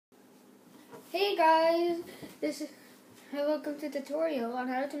Hey guys, welcome to the tutorial on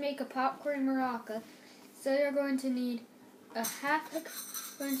how to make a popcorn maraca. So you're going to need half a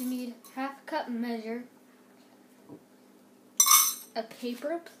cup measure, a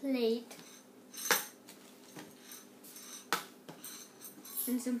paper plate,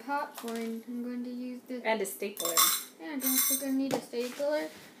 and some popcorn. I'm going to use this and a stapler. Yeah, we're going to need a stapler,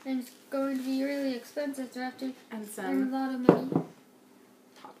 and it's going to be really expensive, so I have to spend a lot of money.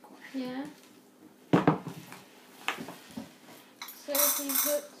 Popcorn. Yeah. So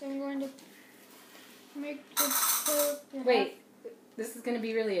I'm going to make the soap. Wait, this is going to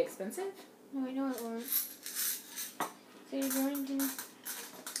be really expensive? No, I know it won't. So you're going to...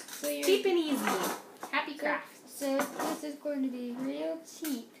 Cheap and easy. Happycraft. So this is going to be real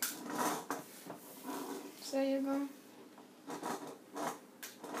cheap. So you're going...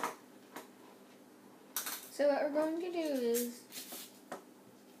 So what we're going to do is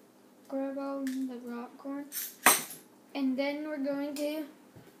grab all the popcorn. And then we're going to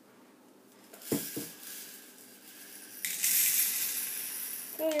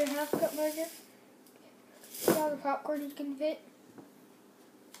fill your half cup measure. See all the popcorn you can fit.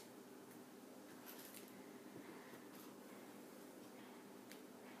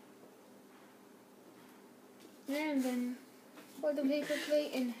 And then fold the paper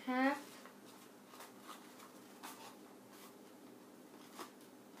plate in half.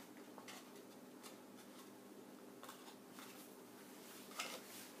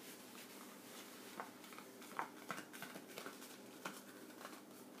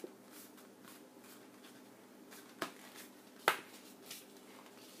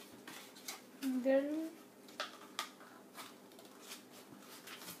 And then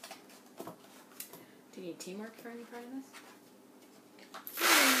do you need teamwork for any part of this?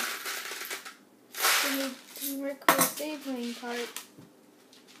 we need teamwork for the stapling part.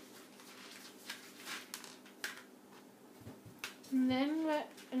 And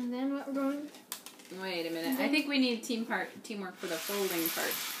then what we're going to... Wait a minute. I think we need teamwork for the folding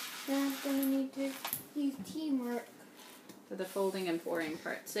part. Then we're going to need to use teamwork. For the folding and pouring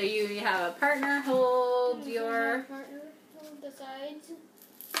part. So you have a partner hold your... Partner hold the sides.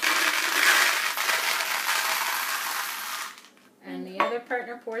 And the other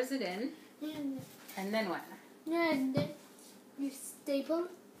partner pours it in. And then what? And then you staple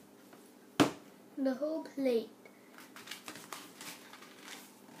the whole plate.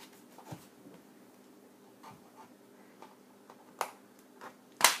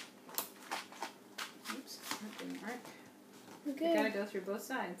 Oops, that didn't work. Okay. You gotta go through both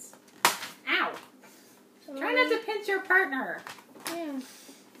sides. Ow! So Try not to pinch your partner. Yeah.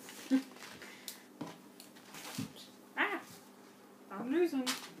 Ah! I'm losing.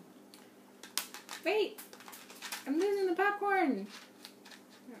 Wait! I'm losing the popcorn.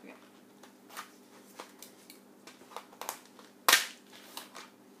 There we go.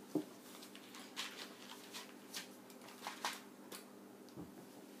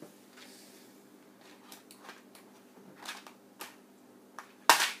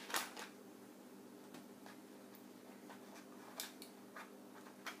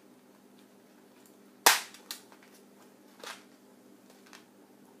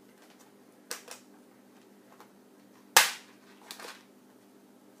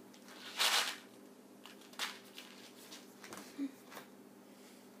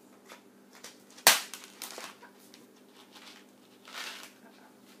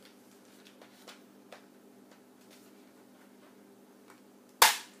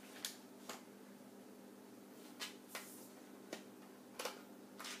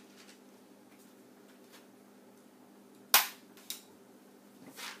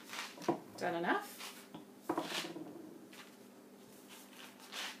 Is that enough?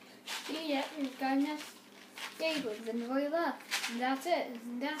 Yeah, you've got enough staples and oil up. And that's it.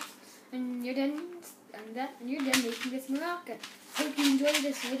 And you're done. And you're done making this maraca. Hope you enjoyed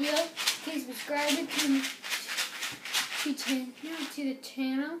this video. Please subscribe to the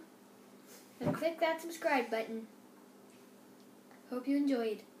channel and click that subscribe button. Hope you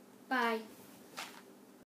enjoyed. Bye.